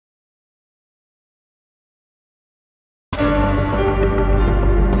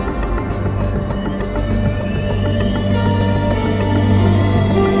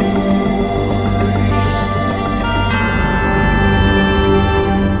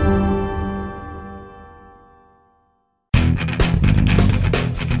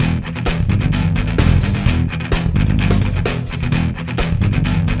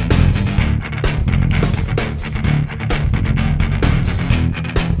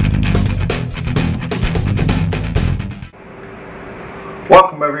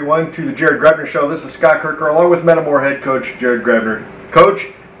everyone, to the Grebner Show. This is Scott Kerker, along with Metamore head coach Jared Grebner. Coach,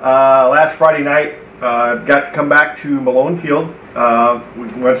 last Friday night, got to come back to Malone Field.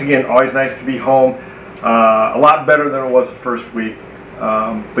 Once again, always nice to be home. A lot better than it was the first week.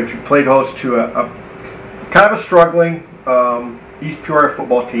 But you played host to a kind of a struggling East Peoria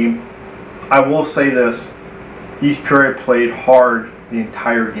football team. I will say this, East Peoria played hard the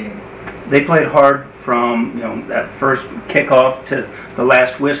entire game. They played hard from that first kickoff to the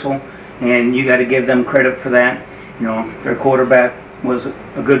last whistle, and you got to give them credit for that. Their quarterback was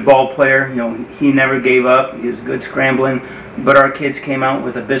a good ball player. He never gave up. He was good scrambling, but our kids came out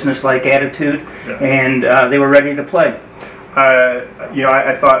with a business-like attitude, and they were ready to play.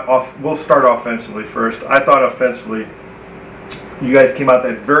 I thought we'll start offensively first. I thought offensively, you guys came out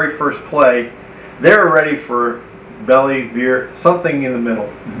that very first play. They were ready for belly, veer, something in the middle,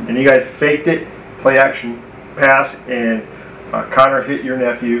 and you guys faked it, play action pass, and Connor hit your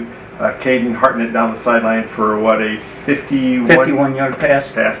nephew, Caden, hearting it down the sideline for what, a 51-yard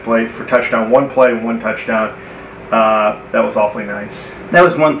pass play for touchdown. One play, one touchdown. That was awfully nice. That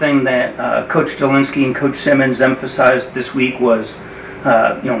was one thing that Coach Dolinsky and Coach Simmons emphasized this week was,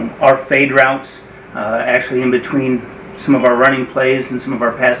 our fade routes, actually in between some of our running plays and some of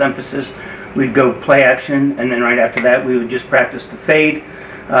our pass emphasis. We'd go play action, and then right after that we would just practice the fade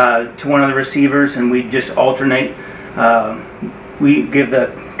to one of the receivers, and we'd just alternate. We give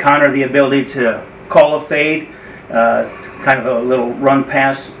Connor the ability to call a fade, kind of a little run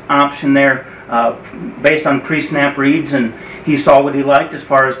pass option there based on pre-snap reads, and he saw what he liked as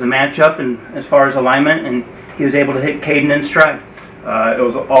far as the matchup and as far as alignment, and he was able to hit Caden in stride. It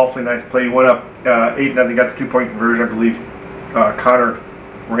was an awfully nice play. You went up 8-0, got the 2-point conversion. I believe Connor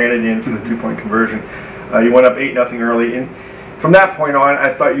ran it in for the 2-point conversion. You went up 8-0 early, and from that point on,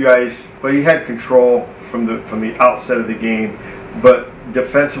 I thought you guys, well, you had control from the outset of the game, but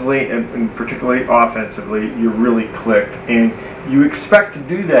defensively and particularly offensively, you really clicked. And you expect to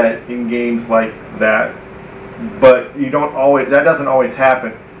do that in games like that, but you don't always. That doesn't always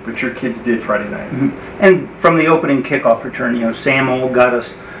happen. But your kids did Friday night. And from the opening kickoff return, Sam Old got us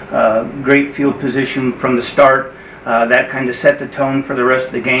great field position from the start. That kind of set the tone for the rest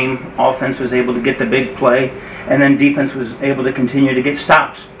of the game. Offense was able to get the big play, and then defense was able to continue to get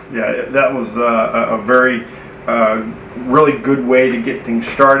stops. Yeah, that was a very, really good way to get things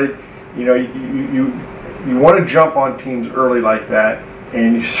started. You want to jump on teams early like that,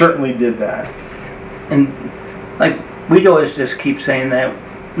 and you certainly did that. And like we always just keep saying that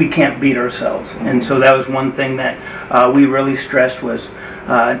we can't beat ourselves, and so that was one thing that we really stressed was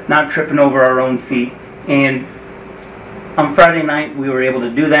not tripping over our own feet. And on Friday night, we were able to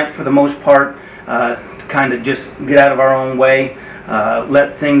do that for the most part, to kind of just get out of our own way,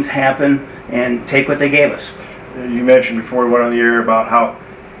 let things happen, and take what they gave us. You mentioned before we went on the air about how,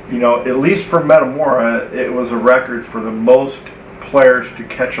 at least for Metamora, it was a record for the most players to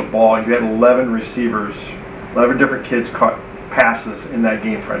catch a ball. You had 11 receivers, 11 different kids caught passes in that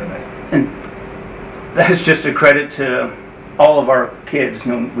game Friday night. And that's just a credit to all of our kids.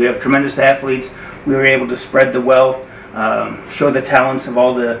 We have tremendous athletes. We were able to spread the wealth, show the talents of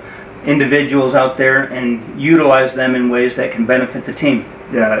all the individuals out there, and utilize them in ways that can benefit the team.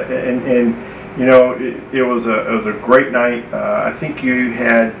 Yeah, and it was a great night. I think you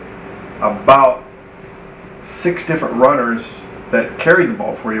had about 6 different runners that carried the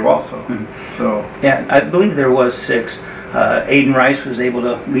ball for you also. So yeah, I believe there was 6. Aiden Rice was able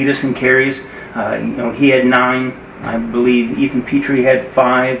to lead us in carries. He had 9. I believe Ethan Petrie had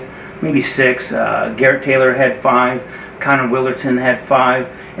 5, maybe 6. Garrett Taylor had 5. Connor Willerton had 5.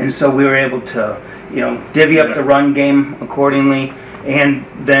 And so we were able to, divvy up the run game accordingly, and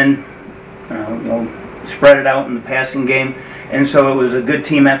then, spread it out in the passing game. And so it was a good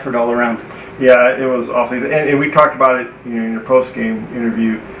team effort all around. Yeah, it was awfully, and we talked about it in your post-game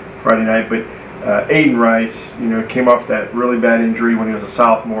interview Friday night, but Aiden Rice, came off that really bad injury when he was a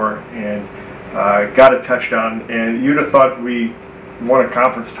sophomore, and got a touchdown, and you'd have thought we won a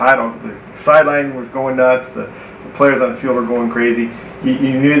conference title. The sideline was going nuts, the players on the field were going crazy.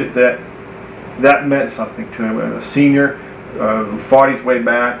 You knew that meant something to him. A senior who fought his way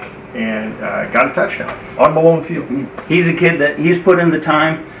back and got a touchdown on Malone Field. He's a kid that he's put in the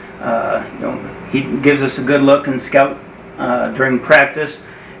time. He gives us a good look and scout during practice,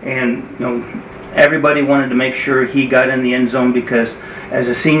 and everybody wanted to make sure he got in the end zone because as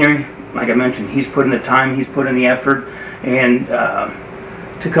a senior, like I mentioned, he's put in the time, he's put in the effort, and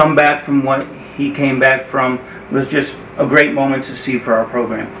to come back from what he came back from was just a great moment to see for our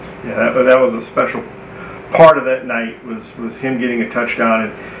program. Yeah, that was a special part of that night was him getting a touchdown,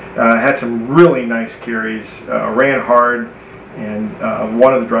 and had some really nice carries, ran hard, And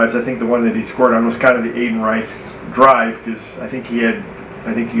one of the drives, I think the one that he scored on was kind of the Aiden Rice drive, because I think it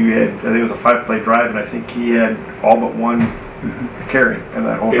was a 5-play drive, and I think he had all but one carry in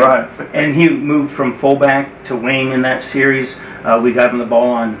that whole drive. And he moved from fullback to wing in that series. We got him the ball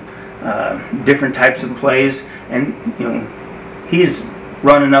on different types of plays, and he's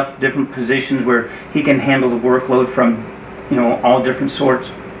run enough different positions where he can handle the workload from all different sorts.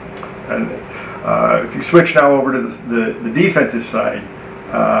 And if you switch now over to the defensive side,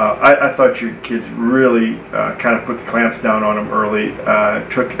 I thought your kids really kind of put the clamps down on them early,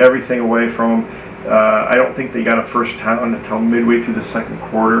 took everything away from them. I don't think they got a first down until midway through the second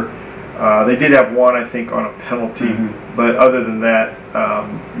quarter. They did have one, I think, on a penalty, but other than that,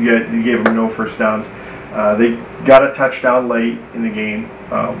 you gave them no first downs. They got a touchdown late in the game,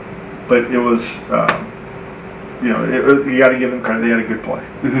 but it was, you got to give them credit. They had a good play.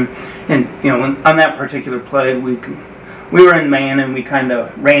 And on that particular play, we were in man, and we kind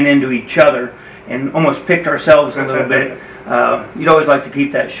of ran into each other and almost picked ourselves a little bit. You'd always like to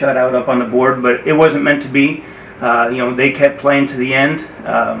keep that shutout up on the board, but it wasn't meant to be. They kept playing to the end,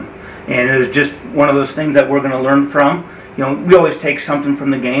 and it was just one of those things that we're going to learn from. We always take something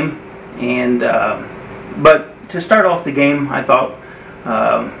from the game, and but to start off the game, I thought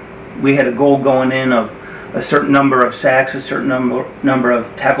we had a goal going in of a certain number of sacks, a certain number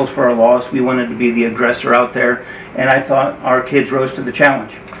of tackles for a loss. We wanted to be the aggressor out there, and I thought our kids rose to the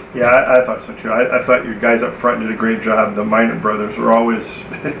challenge. Yeah, I thought so too. I thought your guys up front did a great job. The Minor brothers were always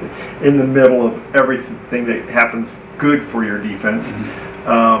in the middle of everything that happens good for your defense.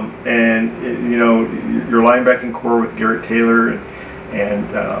 And your linebacking core with Garrett Taylor and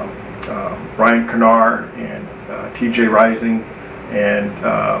Ryan Kennard and T.J. Rising and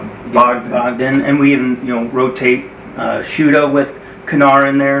Bogdan, and we even rotate Shuda with Kennard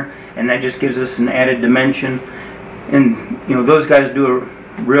in there, and that just gives us an added dimension. And those guys do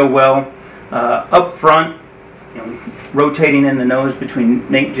real well up front. Rotating in the nose between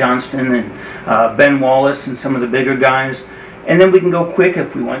Nate Johnston and Ben Wallace and some of the bigger guys, and then we can go quick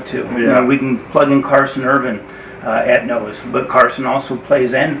if we want to. We can plug in Carson Irvin at nose, but Carson also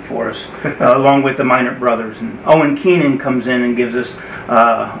plays end for us along with the Minor brothers. And Owen Keenan comes in and gives us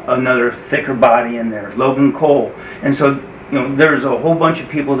another thicker body in there. Logan Cole, and so there's a whole bunch of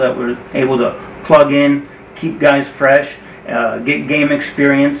people that were able to plug in, keep guys fresh, get game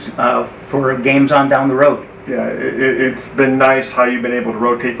experience for games on down the road. Yeah, it's been nice how you've been able to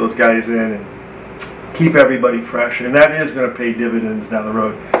rotate those guys in and keep everybody fresh, and that is going to pay dividends down the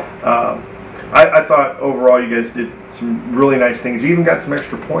road. I thought overall you guys did some really nice things. You even got some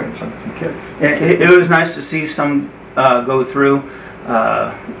extra points on some kicks. It was nice to see some go through.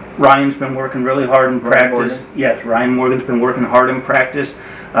 Ryan's been working really hard in practice. Yes, Ryan Morgan's been working hard in practice.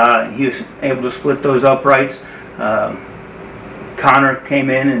 He was able to split those uprights. Connor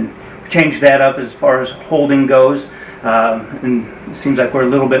came in and changed that up as far as holding goes, and it seems like we're a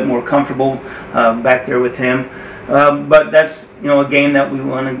little bit more comfortable back there with him. But that's a game that we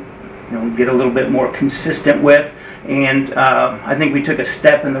want to get a little bit more consistent with, and I think we took a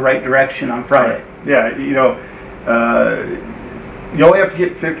step in the right direction on Friday. Yeah, you only have to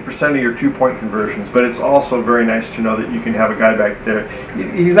get 50% of your 2-point conversions, but it's also very nice to know that you can have a guy back there.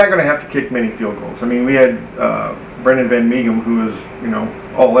 He's not going to have to kick many field goals. I mean, we had Brendan Van Meegum, who was,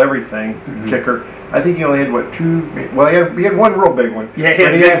 all everything kicker. I think he only had, 2? Well, he had one real big one. Yeah,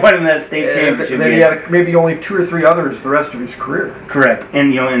 he had one in that state championship. Then he had maybe only 2 or 3 others the rest of his career. Correct.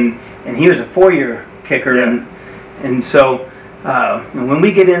 And, and he was a 4-year kicker. Yeah. And so when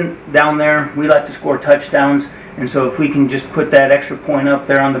we get down there, we like to score touchdowns. And so if we can just put that extra point up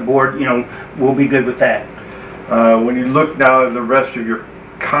there on the board, we'll be good with that. When you look now at the rest of your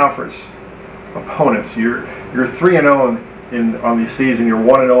conference opponents, you're 3-0 on the season. You're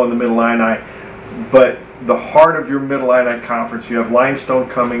 1-0 in the Middle Illini, but the heart of your Middle Illini conference, you have Limestone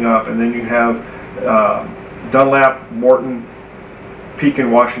coming up, and then you have Dunlap, Morton,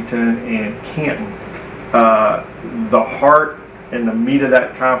 Pekin, Washington, and Canton. The heart and the meat of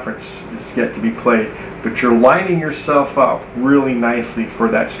that conference is yet to be played, but you're lining yourself up really nicely for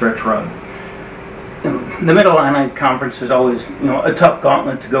that stretch run. The Middle Illini Conference is always, a tough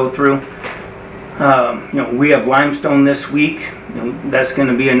gauntlet to go through. We have Limestone this week. That's going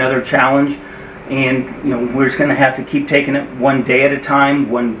to be another challenge, and we're just going to have to keep taking it one day at a time,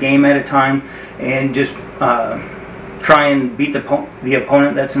 one game at a time, and just try and beat the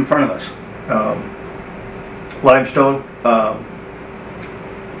opponent that's in front of us. Limestone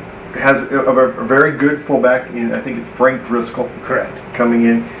has a very good fullback. I think it's Frank Driscoll. Correct. Coming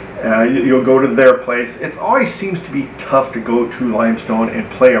in. You'll go to their place. It always seems to be tough to go to Limestone and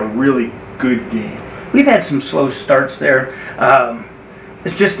play a really good game. We've had some slow starts there.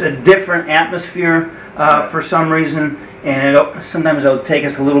 It's just a different atmosphere for some reason, and sometimes it'll take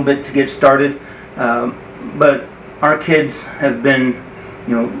us a little bit to get started. But our kids have been,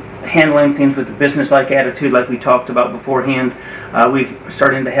 handling things with a business-like attitude, like we talked about beforehand. We've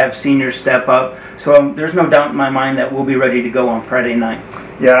starting to have seniors step up, so there's no doubt in my mind that we'll be ready to go on Friday night.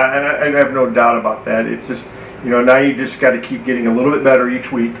 Yeah, and I have no doubt about that. It's just, now you just got to keep getting a little bit better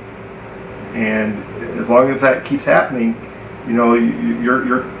each week, and as long as that keeps happening,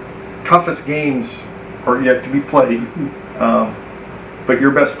 your toughest games are yet to be played, but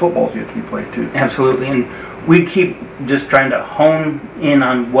your best football's yet to be played too. Absolutely, and we keep just trying to hone in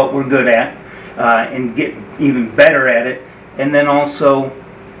on what we're good at and get even better at it, and then also,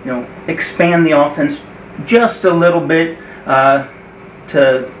 expand the offense just a little bit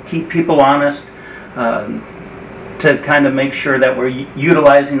to keep people honest, to kind of make sure that we're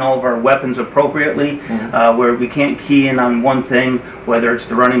utilizing all of our weapons appropriately, where we can't key in on one thing, whether it's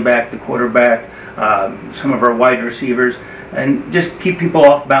the running back, the quarterback, some of our wide receivers, and just keep people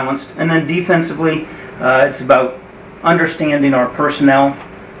off balanced. And then defensively, it's about understanding our personnel,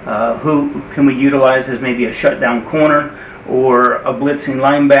 who can we utilize as maybe a shutdown corner or a blitzing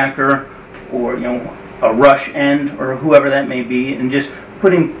linebacker or a rush end or whoever that may be, and just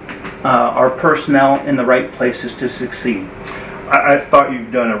putting our personnel in the right places to succeed. I thought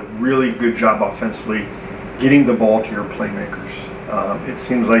you've done a really good job offensively getting the ball to your playmakers. It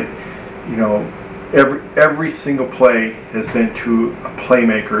seems like every single play has been to a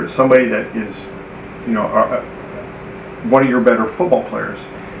playmaker, somebody that is one of your better football players.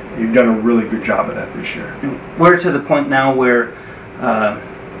 You've done a really good job of that this year. We're to the point now where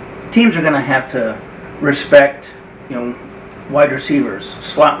teams are going to have to respect wide receivers,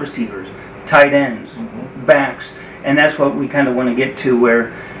 slot receivers, tight ends, backs, and that's what we kind of want to get to,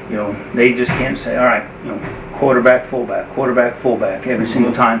 where they just can't say, all right, quarterback, fullback every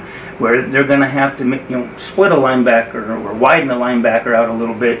single time, where they're going to have to split a linebacker or widen the linebacker out a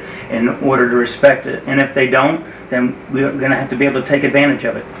little bit in order to respect it. And if they don't, then we're going to have to be able to take advantage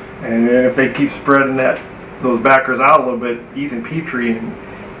of it. And then if they keep spreading those backers out a little bit, Ethan Petrie and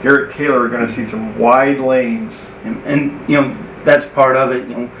Garrett Taylor are going to see some wide lanes. And that's part of it.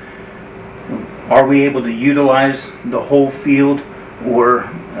 Are we able to utilize the whole field,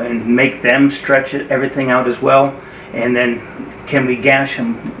 and make them stretch everything out as well? And then can we gash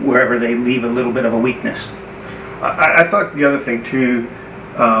them wherever they leave a little bit of a weakness? I thought the other thing too,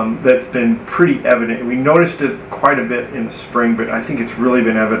 that's been pretty evident, and we noticed it quite a bit in the spring, but I think it's really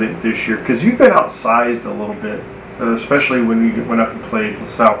been evident this year, because you've been outsized a little bit, especially when you went up and played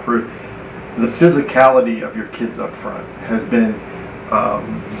LaSalle Peru. The physicality of your kids up front has been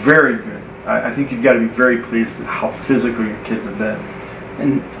very good. I think you've got to be very pleased with how physical your kids have been.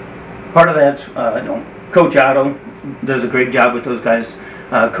 And part of that's, Coach Otto does a great job with those guys.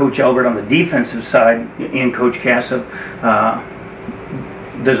 Coach Elbert on the defensive side, and Coach Casa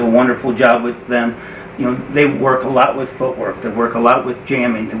does a wonderful job with them. They work a lot with footwork. They work a lot with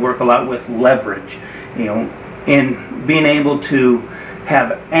jamming. They work a lot with leverage. And being able to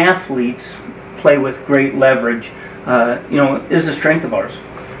have athletes play with great leverage, is a strength of ours.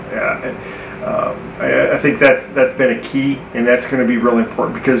 Yeah, I think that's been a key, and that's going to be really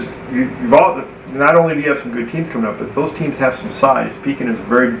important, because you've all, not only do you have some good teams coming up, but those teams have some size. Pekin is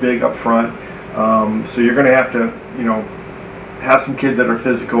very big up front, so you're going to have to have some kids that are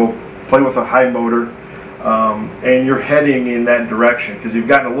physical, play with a high motor, and you're heading in that direction because you've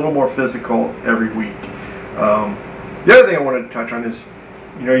gotten a little more physical every week. The other thing I wanted to touch on is,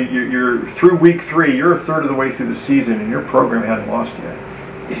 you're through week 3, you're a third of the way through the season, and your program hadn't lost yet.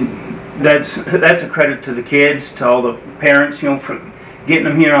 That's a credit to the kids, to all the parents, for getting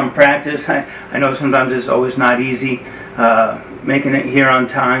them here on practice. I know sometimes it's always not easy making it here on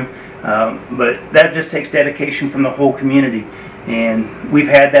time, but that just takes dedication from the whole community, and we've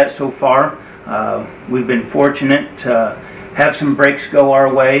had that so far. We've been fortunate to have some breaks go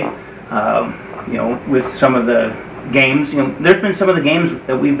our way, with some of the games. There's been some of the games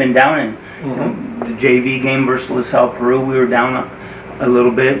that we've been down in. The JV game versus LaSalle Peru, we were down a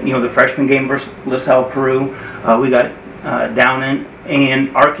little bit. The freshman game versus LaSalle Peru, we got down in,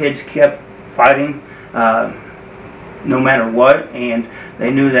 and our kids kept fighting no matter what, and they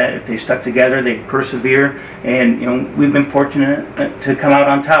knew that if they stuck together, they'd persevere, and we've been fortunate to come out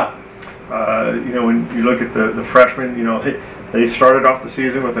on top. When you look at the freshmen, they started off the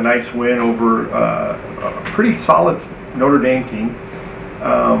season with a nice win over a pretty solid Notre Dame team.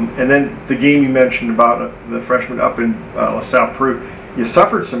 And then the game you mentioned about the freshmen up in LaSalle Peru, you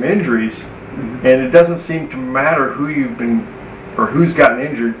suffered some injuries, and it doesn't seem to matter who you've been or who's gotten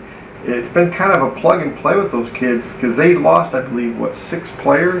injured. it's been kind of a plug and play with those kids because they lost, I believe, what, 6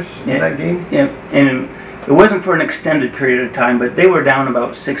 players in that game? Yeah, and it wasn't for an extended period of time, but they were down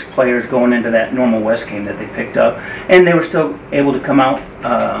about 6 players going into that Normal West game that they picked up, and they were still able to come out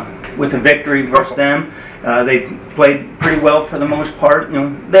with a victory versus them. They played pretty well for the most part. You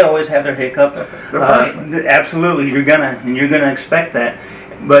know, they always have their hiccups. Absolutely, you're gonna expect that.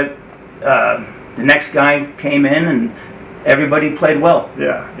 But the next guy came in and everybody played well.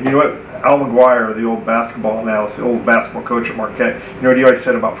 Yeah, and you know what? Al McGuire, the old basketball analyst, the old basketball coach at Marquette, you know what he always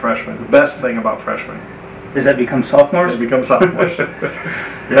said about freshmen? The best thing about freshmen is that become sophomores. They become sophomores.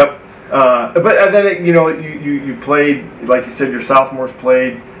 Yep. But then you know you played, like you said, your sophomores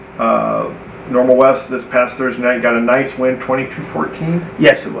played. Normal West this past Thursday night got a nice win, 22-14.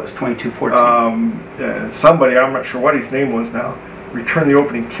 Yes, it was 22-14. Somebody, I'm not sure what his name was now, returned the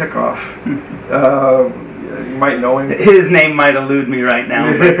opening kickoff. You might know him. His name might elude me right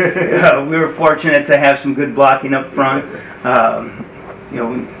now, but we were fortunate to have some good blocking up front. You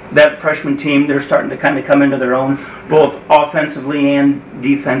know, that freshman team, they're starting to kind of come into their own, both offensively and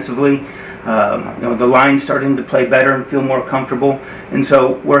defensively. You know, the line's starting to play better and feel more comfortable, and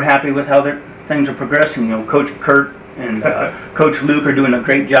so we're happy with how things are progressing. You know, Coach Kurt and Coach Luke are doing a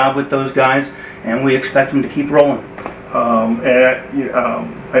great job with those guys, and we expect them to keep rolling.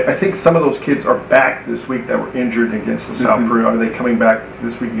 I think some of those kids are back this week that were injured against the South Peru. Are they coming back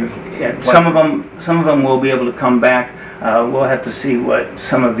this week against? Yeah, some of them will be able to come back. We'll have to see what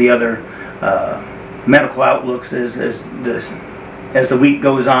some of the other medical outlooks is as the week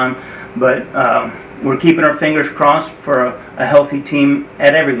goes on. But we're keeping our fingers crossed for a healthy team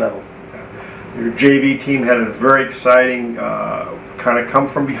at every level. Your JV team had a very exciting kind of come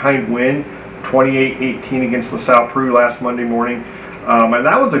from behind win, 28-18 against LaSalle Peru last Monday morning. And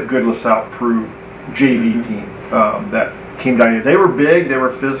that was a good LaSalle Peru JV team that came down here. They were big, they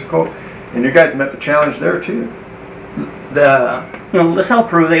were physical, and you guys met the challenge there too. You know, LaSalle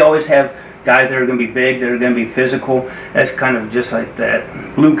Peru, they always have guys that are going to be big, that are going to be physical. That's kind of just like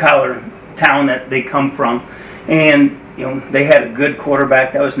that blue-collar town that they come from. And, you know, they had a good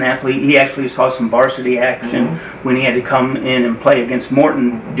quarterback that was an athlete. He actually saw some varsity action when he had to come in and play against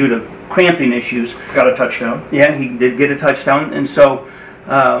Morton due to cramping issues. Got a touchdown. Yeah, he did get a touchdown. And so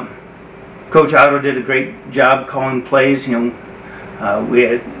Coach Otto did a great job calling plays. You know, we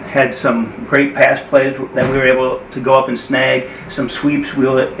had some great pass plays that we were able to go up and snag, some sweeps we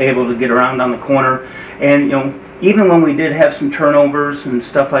were able to get around on the corner. And, you know, even when we did have some turnovers and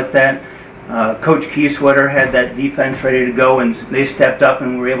stuff like that, Coach Keysweater had that defense ready to go, and they stepped up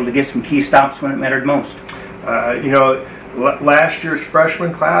and were able to get some key stops when it mattered most. You know, last year's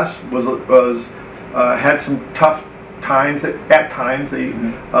freshman class had some tough times at times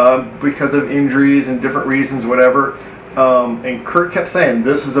because of injuries and different reasons, whatever. And Kurt kept saying,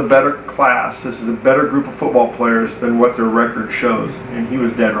 this is a better class, this is a better group of football players than what their record shows, and he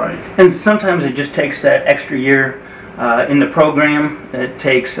was dead right. And sometimes it just takes that extra year in the program, it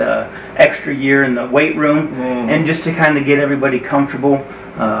takes extra year in the weight room, and just to kind of get everybody comfortable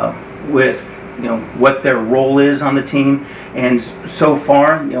with, you know, what their role is on the team. And so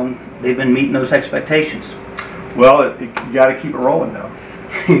far, you know, they've been meeting those expectations. Well, you got to keep it rolling now.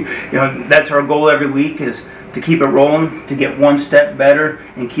 You know, that's our goal every week, is to keep it rolling, to get one step better,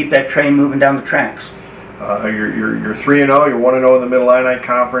 and keep that train moving down the tracks. You're 3-0. You're 1-0 in the Mid-Illini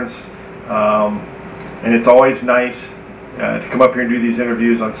Conference, and it's always nice to come up here and do these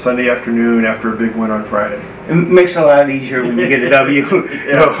interviews on Sunday afternoon after a big win on Friday. It makes it a lot easier when you get a W.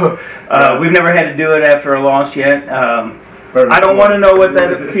 You know, we've never had to do it after a loss yet. I don't want to know what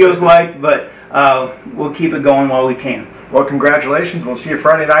that feels like, but we'll keep it going while we can. Well, congratulations. We'll see you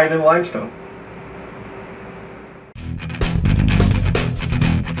Friday night in Limestone.